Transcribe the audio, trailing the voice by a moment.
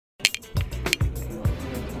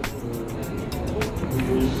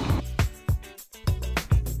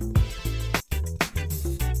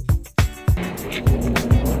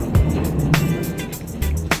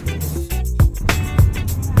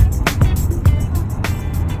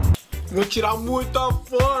Vou tirar muita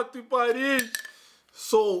foto em Paris.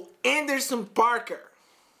 Sou Anderson Parker.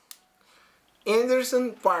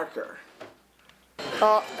 Anderson Parker.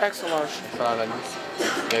 Extra large. Salada nice. You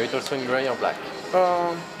have it also in gray or black?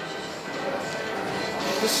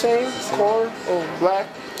 The same color of black.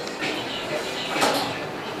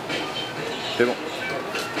 C'est bon.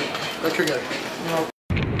 What you got? No.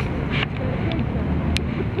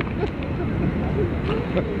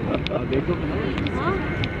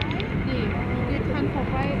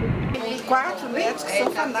 Quatro netos que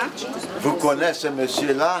são fanáticos. Vous connaissez ce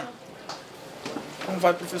monsieur-là? Como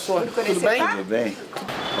vai, professor? Tudo bem? Tudo bem?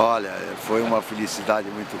 Olha, foi uma felicidade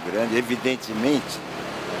muito grande. Evidentemente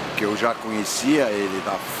que eu já conhecia ele,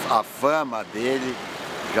 a fama dele,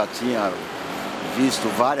 já tinha visto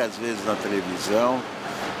várias vezes na televisão,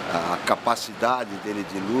 a capacidade dele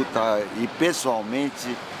de luta e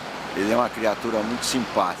pessoalmente ele é uma criatura muito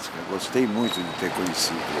simpática. Gostei muito de ter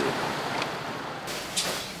conhecido ele.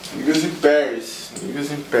 Niggas in Paris.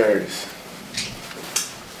 Niggas in Paris.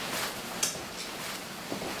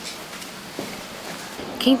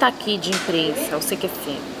 Quem tá aqui de imprensa, é o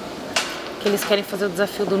CQFM, que eles querem fazer o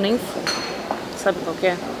desafio do Nem Fu. Sabe qual que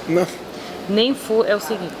é? Não. Nem Fu é o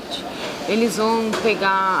seguinte, eles vão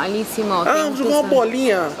pegar ali em cima, ó. Vamos jogar uma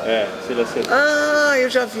bolinha. Se ele acertar. Eu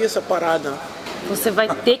já vi essa parada. Você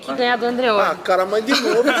vai ter que ganhar do Andreoli. Cara, mas de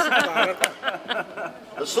novo esse cara.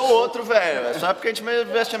 Eu sou outro, velho. É só porque a gente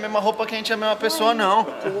veste a mesma roupa que a gente é a mesma pessoa, não.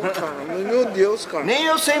 Pô, cara, meu Deus, cara. Nem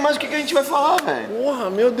eu sei mais o que a gente vai falar, velho.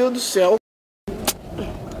 Porra, meu Deus do céu.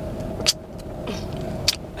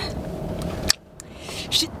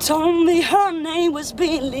 She told me her name was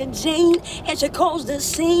Billie Jean, and she caused a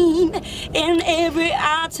scene in every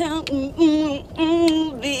item in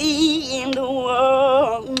the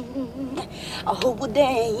world. I hope we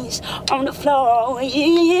dance on the floor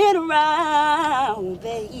and around,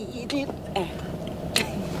 baby.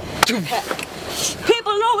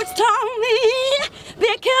 People always tell me,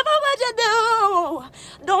 be careful what you do.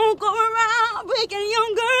 Don't go around breaking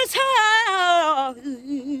young girls'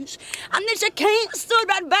 hearts. And then she came, stood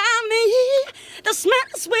right by me, the smell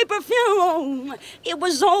of sweet perfume. It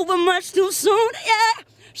was over much too soon, yeah.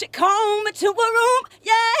 She called me to a room,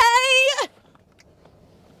 yeah.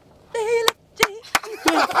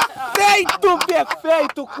 Perfeito,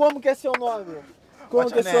 perfeito. Como que é seu nome? Como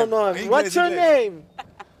que é seu nome? What's your name?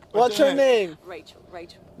 What's your name? Rachel.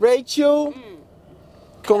 Rachel?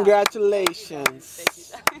 Congratulations.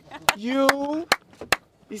 You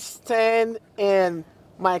stand in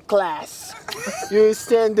my class. You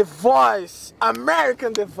stand The Voice,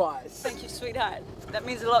 American The Voice. Thank you, sweetheart. That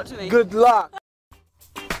means a lot to me. Good luck.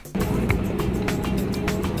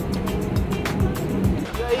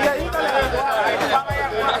 E aí, galera?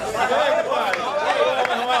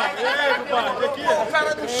 O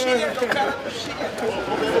cara não chega, o cara não chega.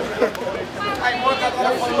 Aí,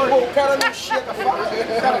 agora falou, o cara não chega, fala.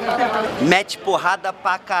 Mete porrada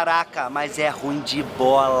pra caraca, mas é ruim de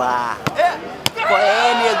bola. Qual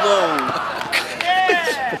é, negão?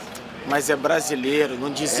 Mas é brasileiro, não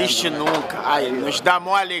desiste nunca. Aí, nos dá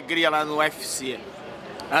maior alegria lá no UFC.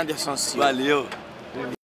 Anderson Silva. Valeu.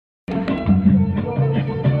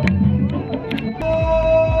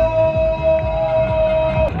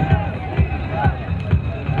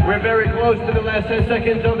 We're very close to the last 10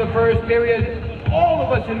 seconds of the first period. All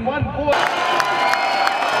of us in one voice.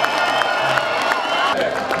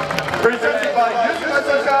 Presented by Yusuf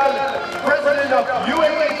Social, President of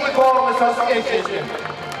UAE Football Association.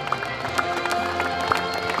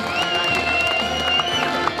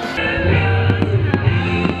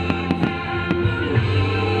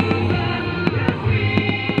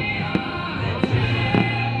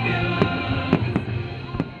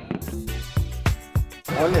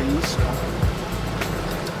 Olha isso, cara.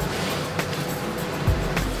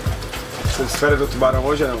 Vocês férias do tubarão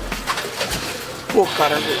hoje ou não? Pô,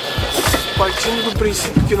 cara, partindo do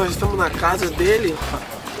princípio que nós estamos na casa dele,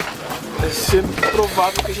 é sempre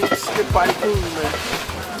provável que a gente se depare com um, né?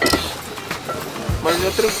 Mas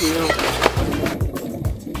é tranquilo.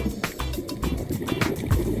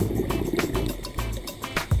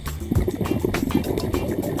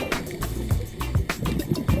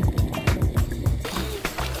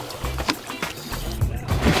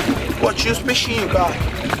 Pô, tinha os peixinhos, cara.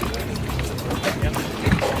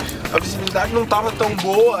 A visibilidade não tava tão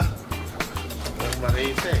boa,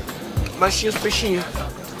 mas tinha os peixinhos.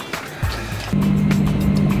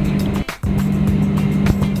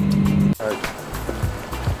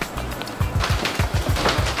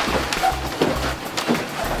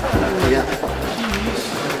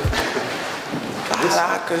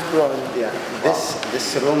 Caracas, brother. Yeah.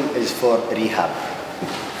 This room is for rehab.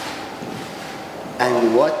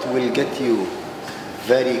 And what will get you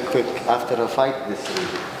very quick after a fight, this room.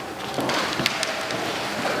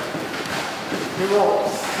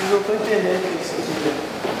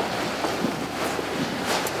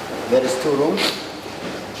 There is 2 rooms.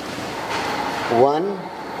 One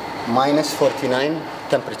minus 49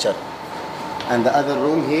 temperature. And the other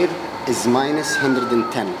room here is minus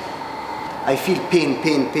 110. I feel pain.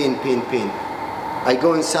 I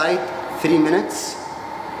go inside 3 minutes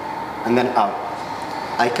and then out.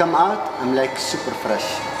 I come out, I'm like super fresh.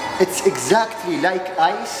 It's exactly like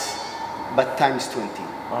ice, but times 20.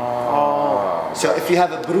 Oh. So if you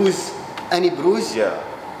have a bruise, any bruise,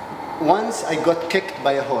 once I got kicked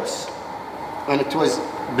by a horse and it was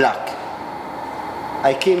black.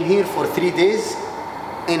 I came here for 3 days,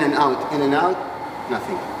 in and out,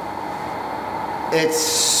 nothing. It's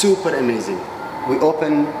super amazing. We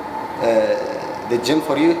open the gym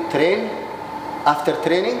for you, train. After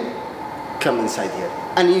training, come inside here.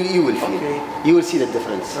 And you will feel. Okay. You will see the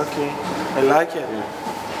difference. Okay, I like it. Yeah.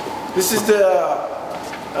 This is the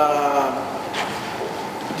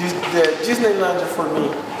Disneyland for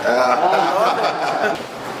me. I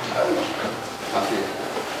love it.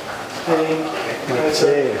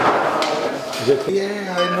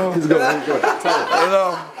 Yeah, I know. He's going.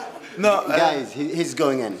 No, guys, he's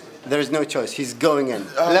going in. There is no choice. He's going in.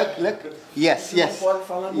 Look. Yes, he's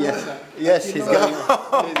going in. He's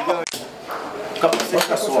going. Capacete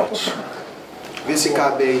da sorte. Vê se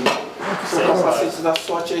cabe aí. O capacete da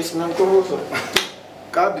sorte é esse mesmo que eu uso.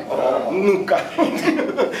 Cabe? Não cabe.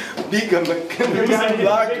 Big,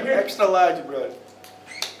 large, extra large, brother.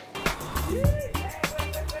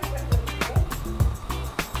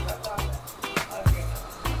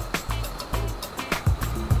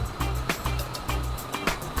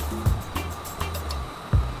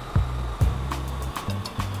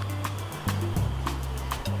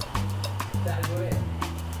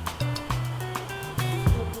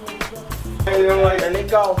 É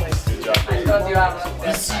legal, mas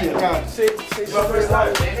vicia, cara. Você já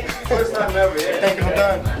first time ever. Thank you,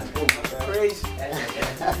 done.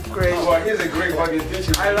 Crazy. Well, he's a great fucking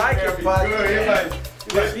teacher. I like it, but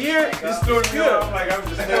he's here, he's doing good. I'm like, I'm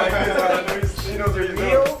just like this. I know he knows what he's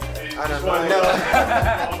doing. I don't know.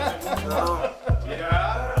 No.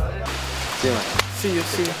 Yeah. See you.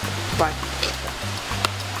 Bye.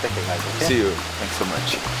 Thank you, guys. See you. Thanks so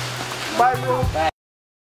much. Bye, bro. Bye.